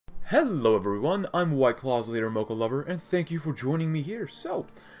Hello everyone, I'm White Claw's leader Mocha Lover, and thank you for joining me here. So,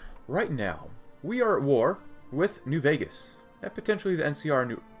 right now, we are at war with New Vegas, and potentially the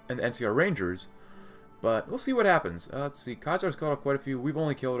NCR and the NCR Rangers, but we'll see what happens. Let's see, Khazar's killed off quite a few. We've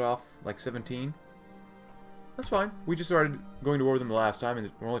only killed off like 17. That's fine. We just started going to war with them the last time, and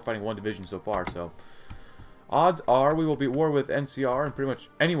we're only fighting one division so far, so... Odds are we will be at war with NCR and pretty much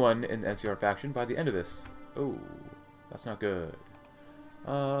anyone in the NCR faction by the end of this. Oh, that's not good.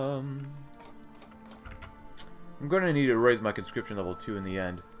 I'm going to need to raise my conscription level 2 in the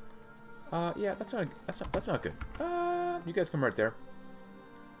end. Yeah, that's not good. You guys come right there.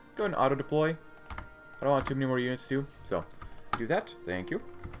 Go ahead and auto deploy. I don't want too many more units too, so do that. Thank you.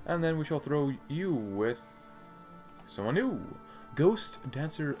 And then we shall throw you with someone new. Ghost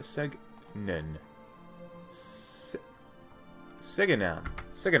Dancer Segnan. Seganam.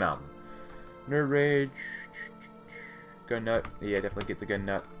 Nerd Rage. Gun Nut. Yeah, definitely get the Gun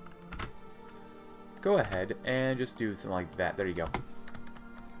Nut. Go ahead and just do something like that. There you go.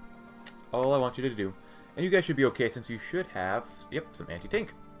 That's all I want you to do. And you guys should be okay since you should have, yep, some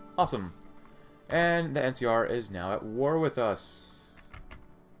anti-tank. Awesome. And the NCR is now at war with us.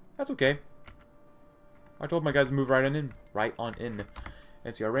 That's okay. I told my guys to move right on in.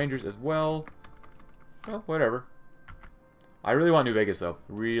 NCR Rangers as well. Well, whatever. I really want New Vegas, though.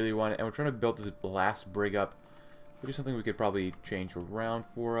 Really want it. And we're trying to build this last brig up, which is something we could probably change around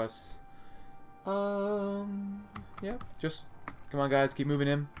for us. Yeah, just come on, guys. Keep moving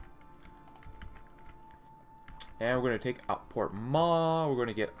in. And we're going to take out Port Ma. We're going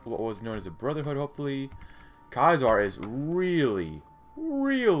to get what was known as a Brotherhood, hopefully. Khazar is really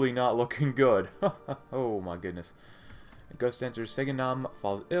not looking good. Oh, my goodness. Ghost Dancer Seganam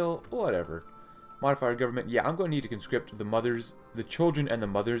falls ill. Whatever. Modified government. Yeah, I'm going to need to conscript the mothers, the children and the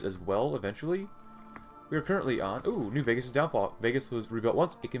mothers as well, eventually. We are currently on... Ooh, New Vegas' downfall. Vegas was rebuilt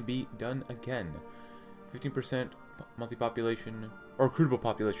once. It can be done again. 15% monthly population, or recruitable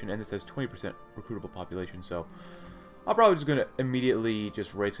population, and this has 20% recruitable population, so... I'm probably just going to immediately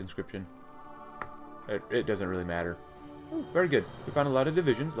just raise conscription. It doesn't really matter. Ooh, very good. We found a lot of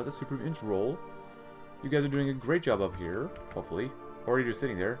divisions. Let the super mutants roll. You guys are doing a great job up here, hopefully. Or you're just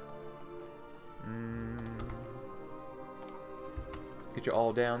sitting there. Get you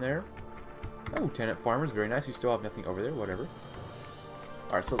all down there. Oh, tenant farmers, very nice. You still have nothing over there, whatever.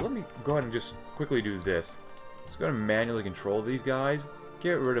 Alright, so let me go ahead and just quickly do this. Just go ahead and manually control these guys.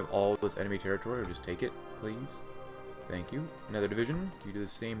 Get rid of all this enemy territory, or just take it, please. Thank you. Another division. You do the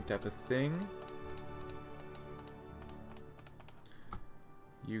same type of thing.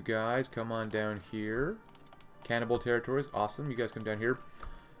 You guys come on down here. Cannibal territories, awesome. You guys come down here.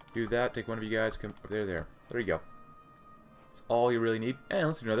 Do that. Take one of you guys. Come there. There you go. That's all you really need. And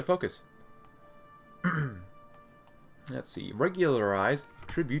let's do another focus. Let's see. Regularize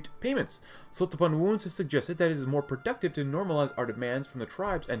tribute payments. Salt upon wounds has suggested that it is more productive to normalize our demands from the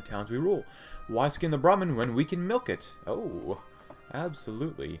tribes and towns we rule. Why skin the Brahmin when we can milk it? Oh,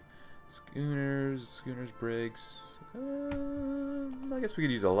 absolutely. Schooners, brigs. I guess we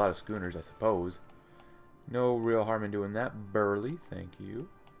could use a lot of schooners, I suppose. No real harm in doing that. Burley, thank you.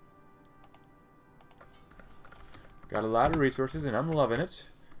 Got a lot of resources, and I'm loving it.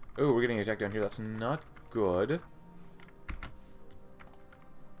 Oh, we're getting attacked down here. That's not good.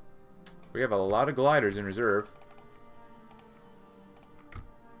 We have a lot of gliders in reserve.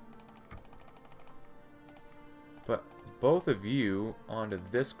 But both of you onto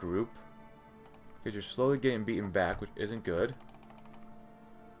this group, because you're slowly getting beaten back, which isn't good.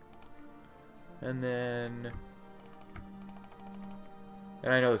 And then...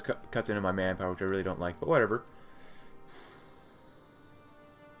 And I know this cuts into my manpower, which I really don't like, but whatever.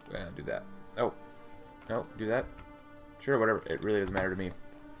 Do that. Oh. No, do that. Sure, whatever. It really doesn't matter to me.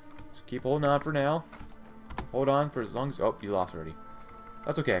 Just keep holding on for now. Hold on for as long as... Oh, you lost already.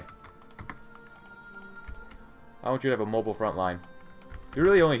 That's okay. I want you to have a mobile front line. You're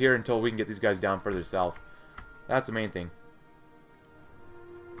really only here until we can get these guys down further south. That's the main thing.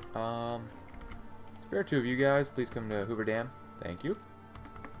 Spare two of you guys. Please come to Hoover Dam. Thank you.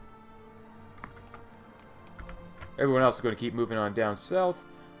 Everyone else is going to keep moving on down south,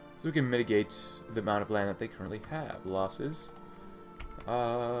 so we can mitigate the amount of land that they currently have. Losses.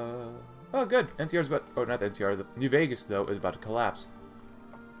 Oh, good. NCR's about... Oh, not the NCR. The New Vegas, though, is about to collapse.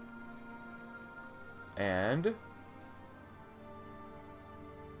 And...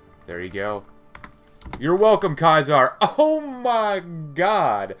 there you go. You're welcome, Khazar. Oh, my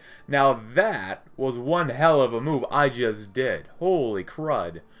God. Now, that was one hell of a move I just did. Holy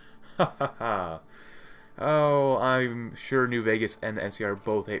crud. Ha, ha, ha. Oh, I'm sure New Vegas and the NCR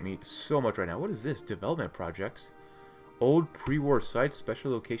both hate me so much right now. What is this? Development projects? Old pre-war sites,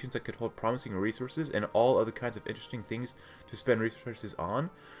 special locations that could hold promising resources, and all other kinds of interesting things to spend resources on.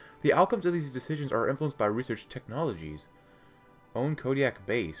 The outcomes of these decisions are influenced by research technologies. Own Kodiak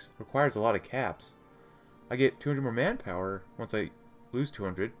base. Requires a lot of caps. I get 200 more manpower once I lose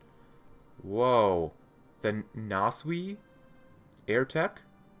 200. Whoa. The Naswi? Air Tech?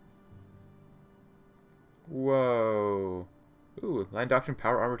 Whoa. Ooh, Land Doctrine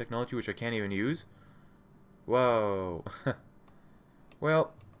Power Armor Technology, which I can't even use. Whoa.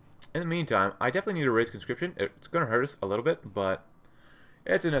 Well, in the meantime, I definitely need to raise conscription. It's going to hurt us a little bit, but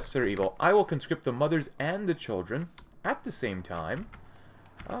it's a necessary evil. I will conscript the mothers and the children at the same time.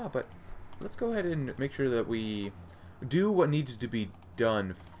 But let's go ahead and make sure that we do what needs to be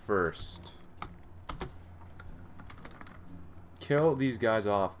done first. Kill these guys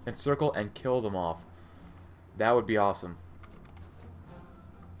off. Encircle and kill them off. That would be awesome.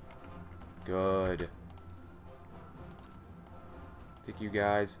 Good. Take you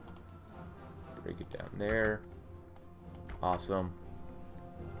guys. Break it down there. Awesome.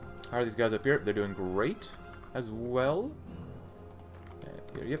 How are these guys up here? They're doing great as well.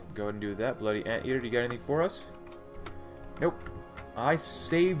 Yep, go ahead and do that. Bloody Anteater, do you got anything for us? Nope. I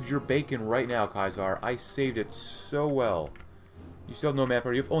saved your bacon right now, Kaisar. I saved it so well. You still have no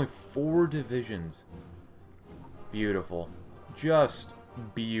manpower. You have only 4 divisions. Beautiful. Just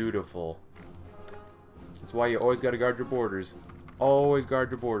beautiful. That's why you always got to guard your borders. Always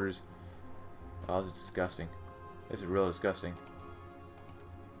guard your borders. Oh, this is disgusting. This is real disgusting.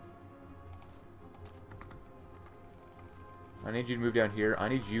 I need you to move down here. I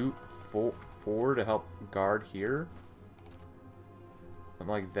need you 4 to help guard here.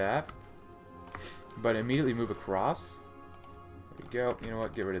 Something like that. But immediately move across. There you go. You know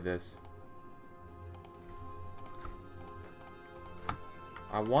what? Get rid of this.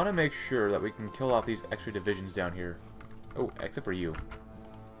 I want to make sure that we can kill off these extra divisions down here. Oh, except for you.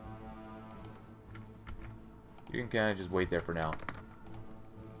 You can kind of just wait there for now.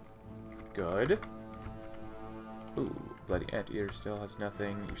 Good. Ooh, Bloody Anteater still has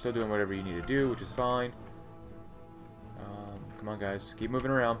nothing. You're still doing whatever you need to do, which is fine. Come on, guys. Keep moving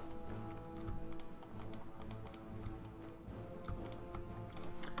around.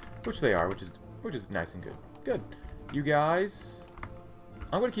 Which they are, which is nice and good. Good. You guys,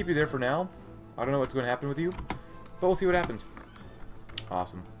 I'm going to keep you there for now. I don't know what's going to happen with you, but we'll see what happens.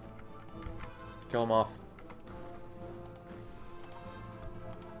 Awesome. Kill them off.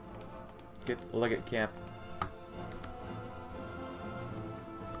 Get Legate Camp.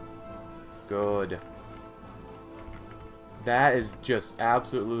 Good. That is just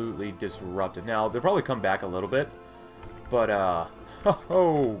absolutely disruptive. Now, they'll probably come back a little bit, but,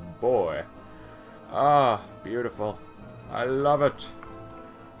 oh boy. Ah, beautiful. I love it.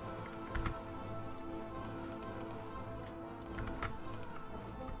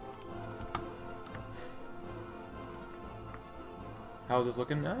 How's this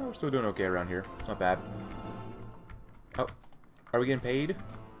looking? Oh, we're still doing okay around here. It's not bad. Oh, are we getting paid?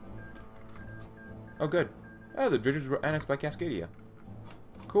 Oh, good. Oh, the dredgers were annexed by Cascadia.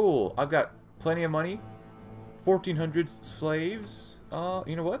 Cool. I've got plenty of money. 1,400 slaves.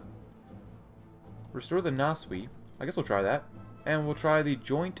 You know what? Restore the Naswi. I guess we'll try that. And we'll try the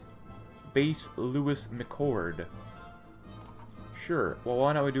Joint Base Lewis McCord. Sure. Well,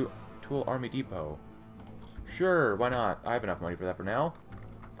 why not we do Tool Army Depot? Sure, why not? I have enough money for that for now.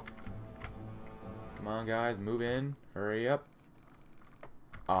 Come on, guys. Move in. Hurry up.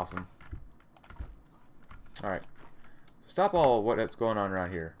 Awesome. Alright. Stop all what's going on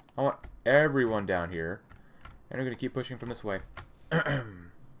around here. I want everyone down here. And we're going to keep pushing from this way.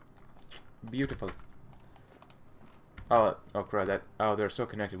 Beautiful. Oh, crap. Oh, they're so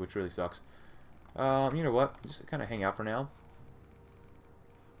connected, which really sucks. You know what? Just kind of hang out for now.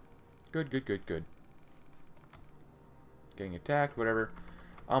 Good, good, good, good. Getting attacked, whatever.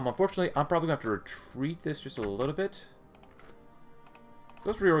 Unfortunately, I'm probably going to have to retreat this just a little bit. So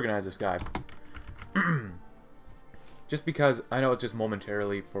let's reorganize this guy. Just because I know it's just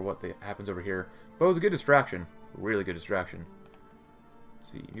momentarily for what happens over here. But it was a good distraction. Really good distraction.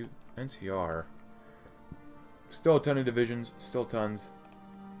 Let's see. New NCR. Still a ton of divisions. Still tons.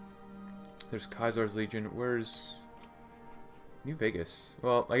 There's Kaisar's Legion. Where's New Vegas?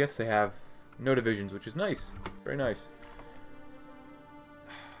 Well, I guess they have no divisions, which is nice. Very nice.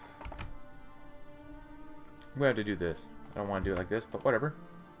 I'm going to have to do this. I don't want to do it like this, but whatever.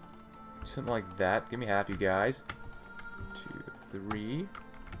 Something like that. Give me half, you guys. 2, 3.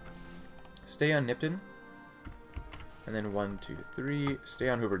 Stay on Nipton. And then 1, 2, 3. Stay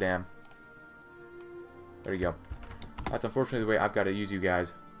on Hoover Dam. There you go. That's unfortunately the way I've got to use you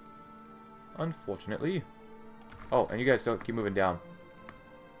guys. Unfortunately. Oh, and you guys still keep moving down.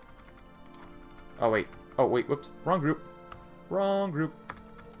 Oh, wait. Oh, wait. Whoops. Wrong group. Wrong group.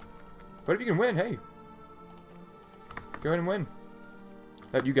 But if you can win, hey. Go ahead and win.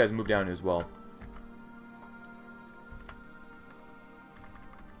 Let you guys move down as well.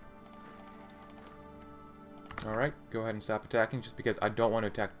 Alright, go ahead and stop attacking just because I don't want to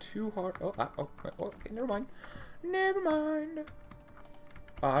attack too hard. Oh, okay, never mind. Never mind.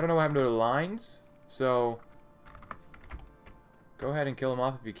 I don't know what happened to the lines, so go ahead and kill them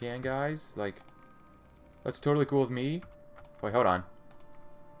off if you can, guys. Like, that's totally cool with me. Wait, hold on.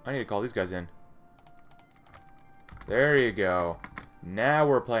 I need to call these guys in. There you go. Now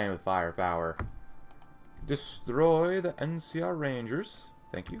we're playing with firepower. Destroy the NCR Rangers.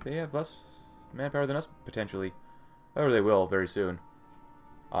 Thank you. They have less manpower than us, potentially. Or they will very soon.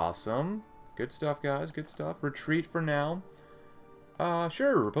 Awesome. Good stuff, guys. Good stuff. Retreat for now.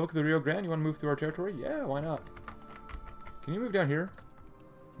 Sure. Republic of the Rio Grande. You want to move through our territory? Yeah, why not? Can you move down here?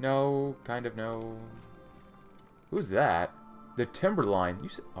 No. Kind of no. Who's that? The Timberline. You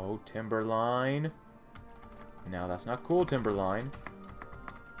said, oh, Timberline. Now that's not cool, Timberline.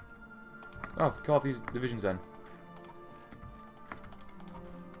 Oh, kill off these divisions then.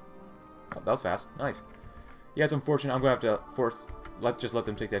 Oh, that was fast. Nice. Yeah, it's unfortunate. I'm going to have to just let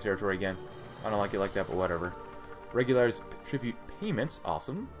them take that territory again. I don't like it like that, but whatever. Regularize tribute payments.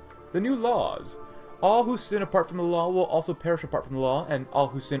 Awesome. The new laws. All who sin apart from the law will also perish apart from the law, and all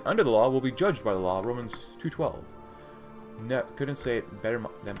who sin under the law will be judged by the law. Romans 2:12. No, couldn't say it better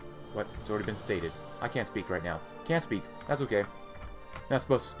than what's already been stated. I can't speak right now. Can't speak. That's okay. Not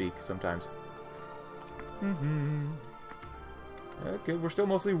supposed to speak sometimes. Okay, we're still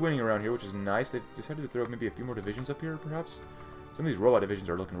mostly winning around here, which is nice. They've decided to throw maybe a few more divisions up here, perhaps. Some of these robot divisions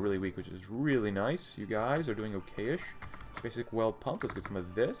are looking really weak, which is really nice. You guys are doing okay-ish. Basic well pumped. Let's get some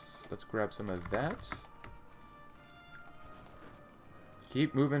of this. Let's grab some of that.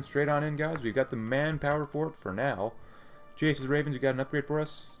 Keep moving straight on in, guys. We've got the manpower for it for now. Jace's Ravens, you got an upgrade for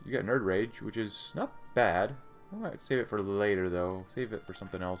us? You got Nerd Rage, which is not bad. I might save it for later, though. Save it for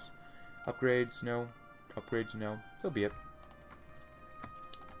something else. Upgrades, no. Upgrades, no. So be it.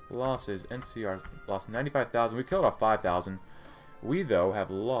 Losses. NCR lost 95,000. We killed off 5,000. We, though,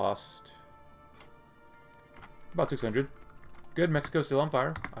 have lost about 600. Good. Mexico's still on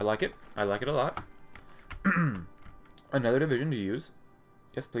fire. I like it. I like it a lot. Another division to use.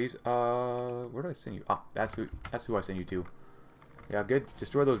 Yes, please. Where do I send you? Ah, that's who I send you to. Yeah, good.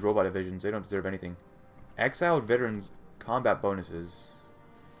 Destroy those robot divisions. They don't deserve anything. Exiled veterans combat bonuses.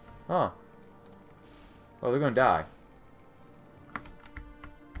 Huh. Oh, they're gonna die.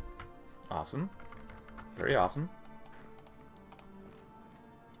 Awesome. Very awesome.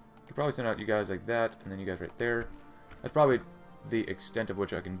 Could probably send out you guys like that, and then you guys right there. That's probably the extent of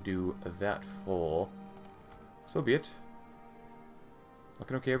which I can do that full. So be it.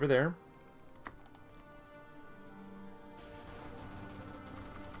 Looking okay over there.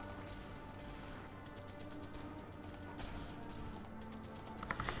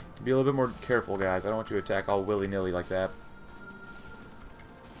 Be a little bit more careful, guys. I don't want you to attack all willy-nilly like that.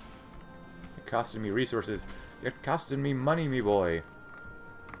 It costed me resources. It costed me money, me boy.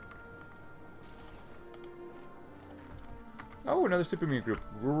 Oh, another super mutant group.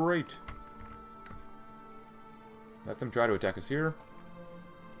 Great. Let them try to attack us here.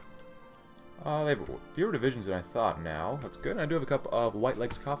 They have fewer divisions than I thought now. That's good. I do have a cup of White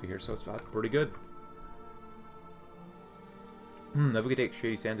Legs coffee here, so it's pretty good. If we could take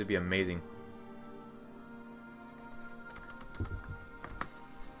Shady Sands, it'd be amazing.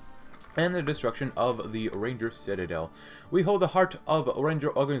 And the destruction of the Ranger Citadel. We hold the heart of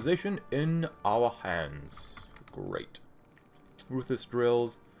Ranger organization in our hands. Great. Ruthless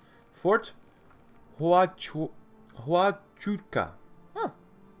drills. Fort Huachuca. Huh.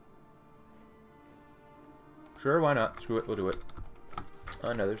 Sure, why not? Screw it, we'll do it.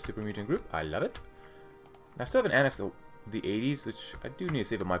 Another super mutant group. I love it. I still haven't annexed the 80s, which I do need to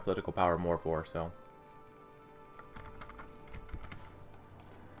save up my political power more for, so.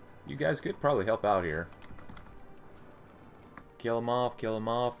 You guys could probably help out here. Kill them off, kill them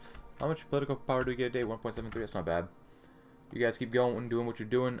off. How much political power do we get a day? 1.73, that's not bad. You guys keep going, doing what you're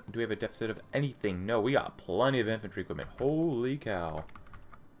doing. Do we have a deficit of anything? No, we got plenty of infantry equipment. Holy cow.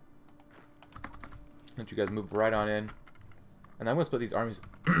 Let you guys move right on in. And I'm going to split these armies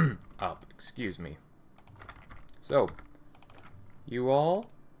up. Excuse me. So, you all...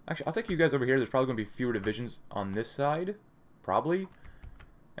 Actually, I'll take you guys over here. There's probably going to be fewer divisions on this side. Probably.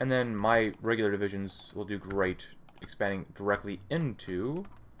 And then my regular divisions will do great expanding directly into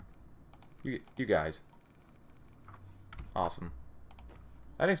you guys. Awesome.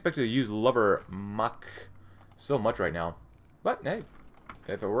 I didn't expect to use Lover Mach so much right now. But, hey,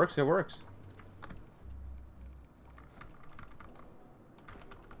 if it works, it works.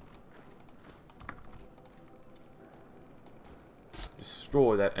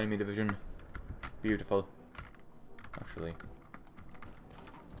 Destroy that enemy division. Beautiful. Actually.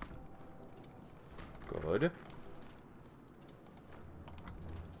 Good.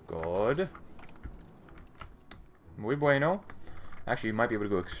 Good. Muy bueno. Actually, you might be able to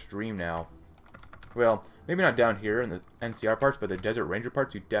go extreme now. Well, maybe not down here in the NCR parts, but the Desert Ranger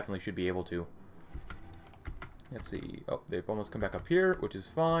parts, you definitely should be able to. Let's see. Oh, they've almost come back up here, which is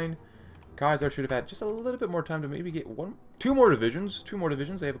fine. Kaiser should have had just a little bit more time to maybe get two more divisions. Two more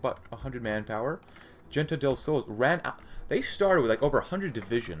divisions. They have about 100 manpower. Genta del Sol ran out. They started with like over 100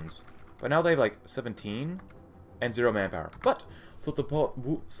 divisions, but now they have like 17 and 0 manpower. But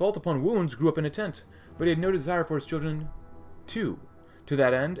Salt upon Wounds grew up in a tent, but he had no desire for his children too. To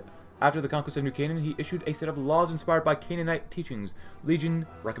that end, after the conquest of New Canaan, he issued a set of laws inspired by Canaanite teachings, legion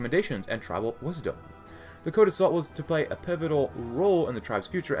recommendations, and tribal wisdom. The Code of Salt was to play a pivotal role in the tribe's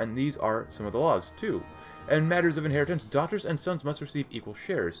future, and these are some of the laws, too. In matters of inheritance, daughters and sons must receive equal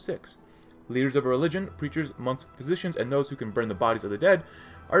shares. 6. Leaders of a religion, preachers, monks, physicians, and those who can burn the bodies of the dead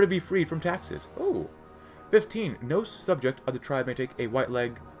are to be freed from taxes. Oh. 15. No subject of the tribe may take a white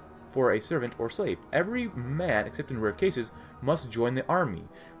leg for a servant or slave. Every man, except in rare cases, must join the army.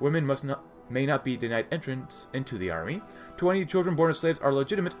 Women may not be denied entrance into the army. 20. Children born as slaves are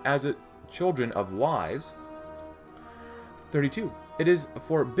legitimate as children of wives. 32. It is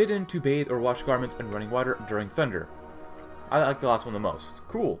forbidden to bathe or wash garments in running water during thunder. I like the last one the most.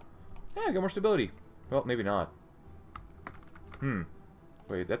 Cool. Yeah, I got more stability. Well, maybe not.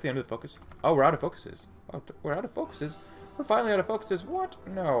 Wait, is that the end of the focus? Oh, we're out of focuses. Oh, we're out of focuses? We're finally out of focuses. What?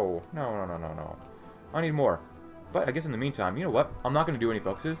 No. No. I need more. But I guess in the meantime, you know what? I'm not going to do any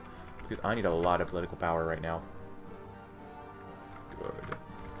focuses because I need a lot of political power right now. Good.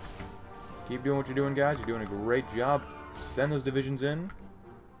 Keep doing what you're doing, guys. You're doing a great job. Send those divisions in.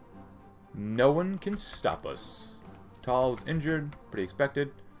 No one can stop us. Tal was injured. Pretty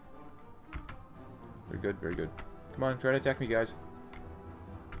expected. Very good, very good. Come on, try to attack me, guys.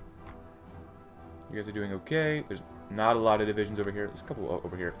 You guys are doing okay. There's not a lot of divisions over here. There's a couple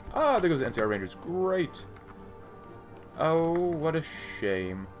over here. Ah, there goes the NCR Rangers. Great. Oh, what a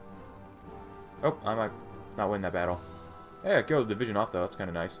shame. Oh, I might not win that battle. Hey, I killed the division off, though. That's kind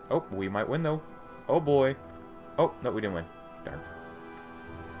of nice. Oh, we might win, though. Oh, boy. Oh, no, we didn't win. Darn.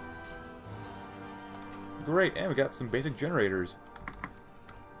 Great, and we got some basic generators.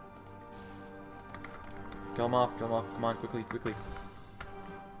 Kill them off, come on, quickly.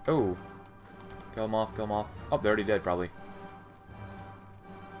 Oh. Kill them off. Oh, they're already dead, probably.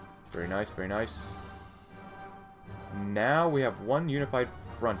 Very nice. Now we have one unified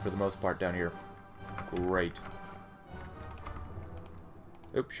front for the most part down here. Great.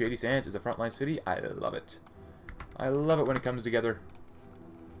 Oops, Shady Sands is a frontline city. I love it. I love it when it comes together.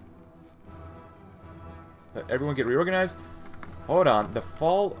 Let everyone get reorganized. Hold on. The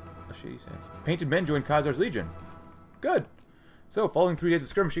fall of Shady Sands. Painted men joined Khazar's Legion. Good. So, following 3 days of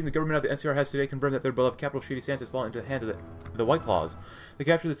skirmishing, the government of the NCR has today confirmed that their beloved capital, Shady Sands, has fallen into the hands of the White Claws. The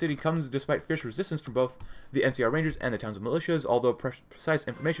capture of the city comes despite fierce resistance from both the NCR Rangers and the town's militias, although precise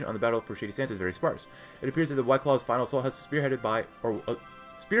information on the battle for Shady Sands is very sparse. It appears that the White Claws' final assault has spearheaded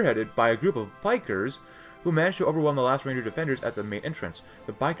by a group of bikers who managed to overwhelm the last Ranger defenders at the main entrance.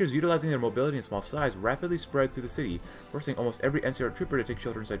 The bikers, utilizing their mobility and small size, rapidly spread through the city, forcing almost every NCR trooper to take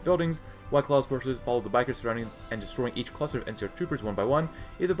shelter inside buildings. White Claws forces followed the bikers, surrounding and destroying each cluster of NCR troopers one by one,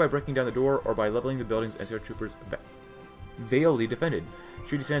 either by breaking down the door or by leveling the buildings NCR troopers veilingly defended.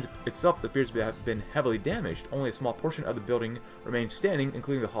 Shady Sands itself appears to have been heavily damaged. Only a small portion of the building remains standing,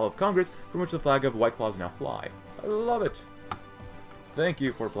 including the Hall of Congress, from which the flag of White Claws now fly. I love it! Thank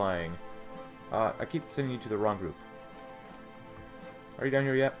you for playing. I keep sending you to the wrong group. Are you down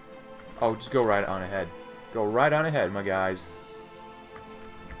here yet? Oh, just go right on ahead. Go right on ahead, my guys.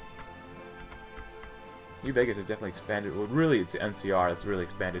 New Vegas has definitely expanded. Well, really, it's the NCR that's really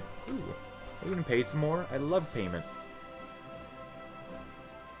expanded. Ooh, are we getting paid some more? I love payment.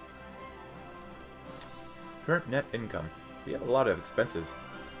 Current net income. We have a lot of expenses.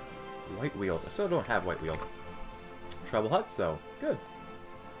 White wheels. I still don't have white wheels. Tribal huts, though. Good.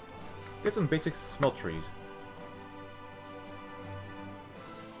 Get some basic smelteries.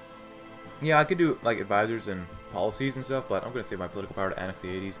 Yeah, I could do, like, advisors and policies and stuff, but I'm going to save my political power to annex the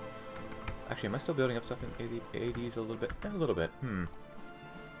 80s. Actually, am I still building up stuff in the 80s a little bit? Yeah, a little bit. Did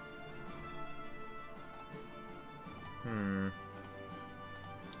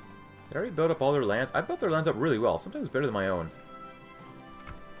I already build up all their lands? I built their lands up really well. Sometimes better than my own.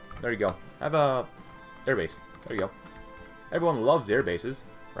 There you go. I have a airbase. There you go. Everyone loves air bases,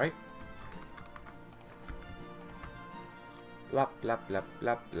 right? Blap, blap, blap,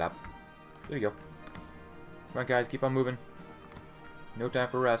 blap, blap. There you go. Come on, guys, keep on moving. No time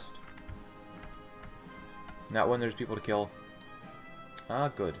for rest. Not when there's people to kill. Ah,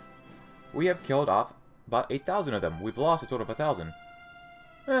 good. We have killed off about 8,000 of them. We've lost a total of 1,000.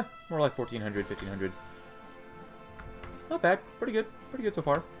 More like 1,400, 1,500. Not bad. Pretty good. Pretty good so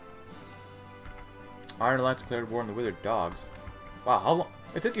far. Iron Alliance declared war on the Withered Dogs. Wow, how long?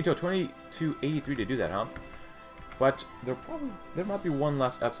 It took you till 2283 to do that, huh? But there might be one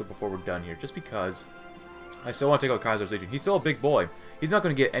last episode before we're done here, just because I still want to take out Kaiser's Legion. He's still a big boy. He's not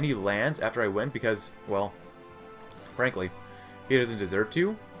going to get any lands after I win because, well, frankly, he doesn't deserve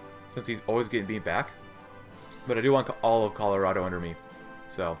to, since he's always getting beat back. But I do want all of Colorado under me,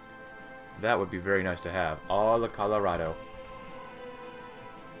 so that would be very nice to have. All of Colorado.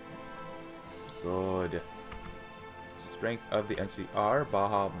 Good. Strength of the NCR,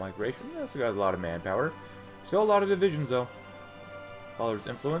 Baja Migration. Yeah, so we got a lot of manpower. Still a lot of divisions, though. Followers'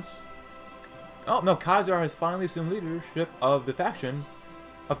 influence. Oh, no, Khazar has finally assumed leadership of the faction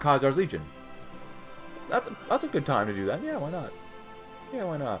of Khazar's Legion. That's a good time to do that. Yeah, why not? Yeah,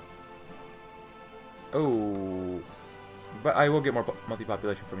 why not? Oh. But I will get more monthly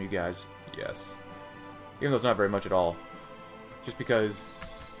population from you guys. Yes. Even though it's not very much at all. Just because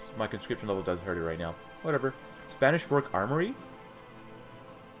my conscription level does hurt it right now. Whatever. Spanish Fork Armory?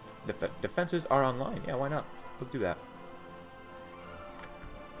 Defenses are online. Yeah, why not? Let's do that.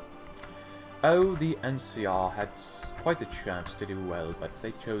 Oh, the NCR had quite the chance to do well, but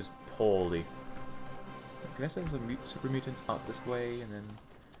they chose poorly. Can I send some super mutants out this way, and then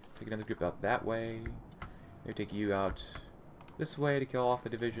take another group out that way? Maybe take you out this way to kill off a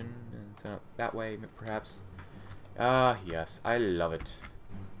division, and send out that way, perhaps. Ah, yes, I love it.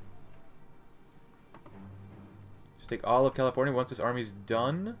 Just take all of California once this army's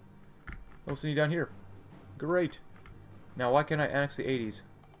done. We'll send you down here. Great. Now, why can't I annex the 80s?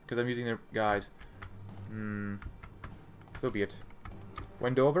 Because I'm using their guys. So be it.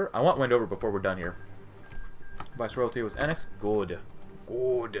 Wendover? I want Wendover before we're done here. Viceroyalty was annexed. Good.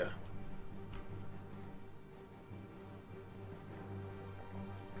 Good.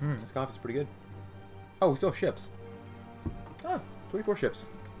 This coffee's pretty good. Oh, we still have ships. Ah, 24 ships.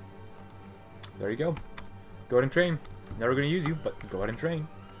 There you go. Go ahead and train. Never going to use you, but go ahead and train.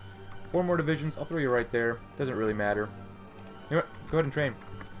 4 more divisions. I'll throw you right there. Doesn't really matter. You know what? Go ahead and train.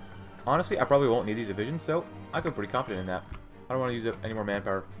 Honestly, I probably won't need these divisions, so I feel pretty confident in that. I don't want to use any more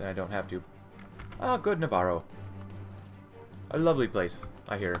manpower than I don't have to. Ah, good, Navarro. A lovely place,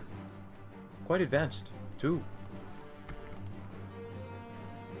 I hear. Quite advanced, too.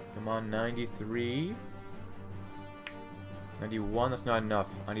 Come on, 93. 91, that's not enough.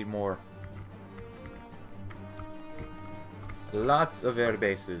 I need more. Lots of air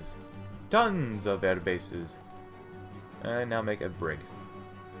bases. Tons of air bases. And now make a brig.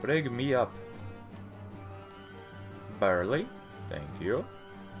 Brig me up. Barely. Thank you.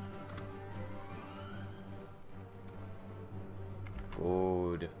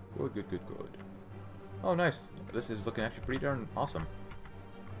 Good. Good, good, good, good. Oh, nice. This is looking actually pretty darn awesome.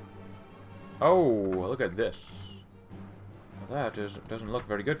 Oh, look at this. That doesn't look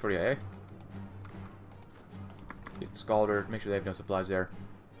very good for you, eh? Get Scalder. Make sure they have no supplies there.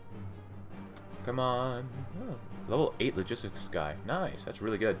 Come on. Oh, level 8 logistics guy. Nice. That's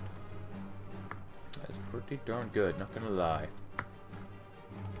really good. That's pretty darn good, not gonna lie.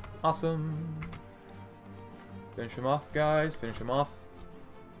 Awesome. Finish him off, guys. Finish him off.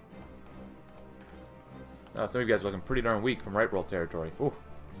 Oh, some of you guys are looking pretty darn weak from right world territory. Ooh.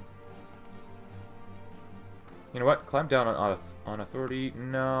 You know what? Clamp down on authority.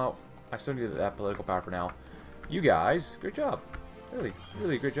 No. I still need that political power for now. You guys, great job. Really,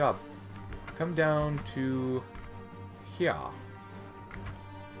 really great job. Come down to here.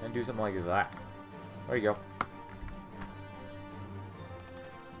 And do something like that. There you go.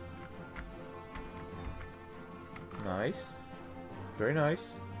 Nice. Very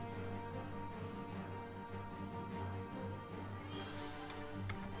nice.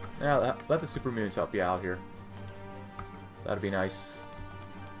 Now, let the super mutants help you out here. That'd be nice.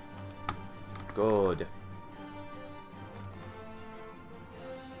 Good.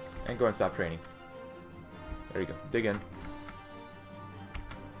 And go and stop training. There you go. Dig in.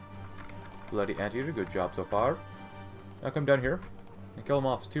 Bloody anteater. Good job so far. Now come down here and kill them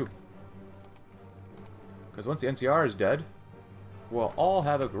off too. Because once the NCR is dead, we'll all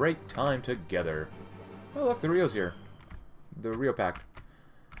have a great time together. Oh look, the Rio's here. The Rio Pact.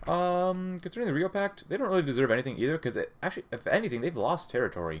 Concerning the Rio Pact, they don't really deserve anything either, because actually, if anything, they've lost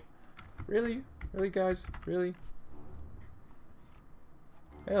territory. Really? Really, guys? Really?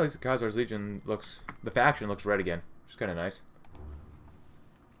 Hey, at least the Khazar's Legion looks... The faction looks red again. Which is kind of nice.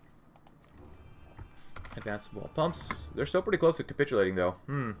 Advanced wall pumps. They're still pretty close to capitulating, though.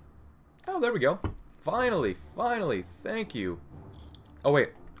 Oh, there we go. Finally. Finally. Thank you. Oh, wait.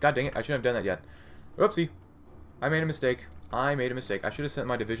 God dang it. I shouldn't have done that yet. Oopsie. I made a mistake. I should have sent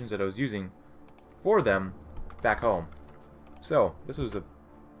my divisions that I was using for them back home. So, this was a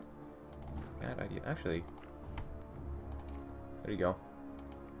bad idea. Actually, there you go.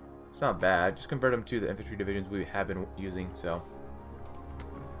 It's not bad. Just convert them to the infantry divisions we have been using. So,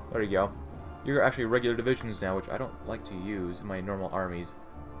 there you go. You're actually regular divisions now, which I don't like to use in my normal armies.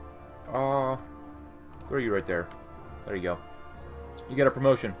 Where are you right there? There you go. You get a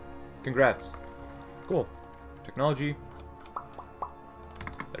promotion. Congrats. Cool. Technology.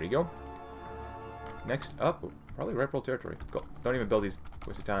 There you go. Next up, probably Red World territory. Go. Don't even build these.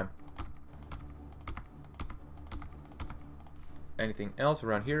 Waste of time. Anything else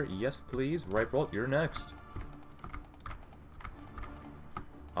around here? Yes, please. Right World, you're next.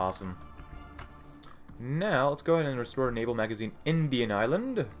 Awesome. Now, let's go ahead and restore Naval Magazine Indian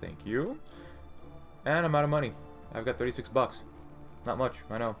Island. Thank you. And I'm out of money. I've got 36 bucks. Not much,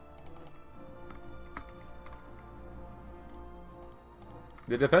 I know.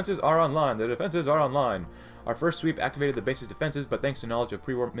 The defenses are online. The defenses are online. Our first sweep activated the base's defenses, but thanks to knowledge of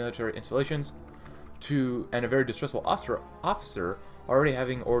pre-war military installations and a very distrustful officer already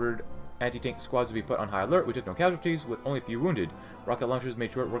having ordered anti-tank squads to be put on high alert, we took no casualties with only a few wounded. Rocket launchers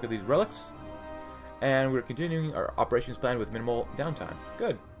made short work of these relics, and we're continuing our operations plan with minimal downtime.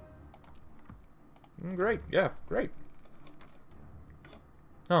 Good. Great. Yeah, great.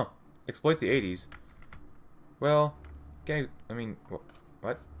 Huh. Exploit the 80s. Well, I mean,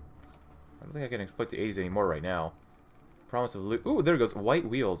 what? I don't think I can exploit the 80s anymore right now. Promise of loot. Ooh, there it goes. White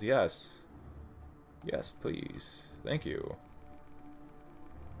wheels, yes. Yes, please. Thank you.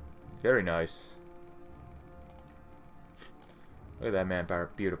 Very nice. Look at that manpower.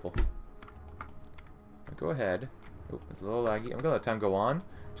 Beautiful. Now go ahead. Oh, it's a little laggy. I'm gonna let time go on.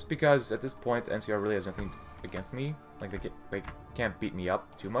 Just because at this point the NCR really has nothing against me. Like they can't beat me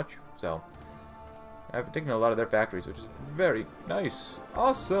up too much. So I've taken a lot of their factories, which is very nice.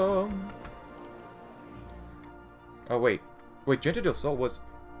 Awesome. Oh wait. Wait, Gente del Sol was...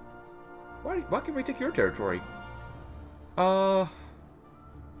 Why can't we take your territory?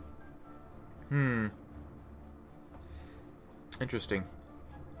 Interesting.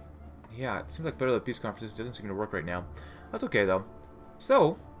 Yeah, it seems like better the peace conferences doesn't seem to work right now. That's okay though.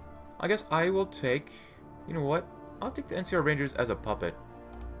 So, I guess I will take... You know what? I'll take the NCR Rangers as a puppet.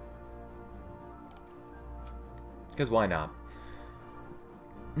 Because why not?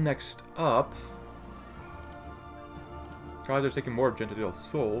 Next up... Kaiser's taking more of Gente del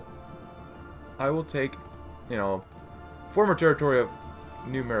Sol. I will take, you know, former territory of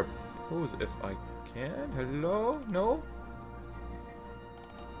New Mariposa if I can. Hello? No?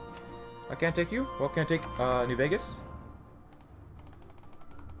 I can't take you? Well, can I take New Vegas?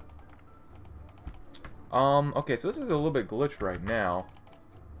 Okay, so this is a little bit glitched right now.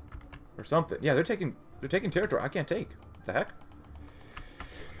 Or something. Yeah, they're taking territory I can't take. What the heck?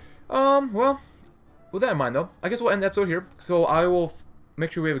 Well, with that in mind though, I guess we'll end the episode here. So I will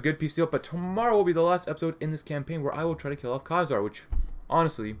make sure we have a good peace deal, but tomorrow will be the last episode in this campaign where I will try to kill off Khazar, which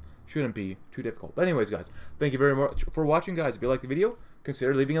honestly shouldn't be too difficult. But anyways, guys, thank you very much for watching, guys. If you liked the video,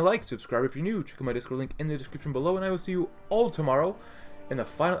 consider leaving a like, subscribe if you're new, check out my Discord link in the description below, and I will see you all tomorrow in the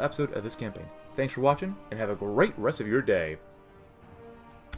final episode of this campaign. Thanks for watching, and have a great rest of your day.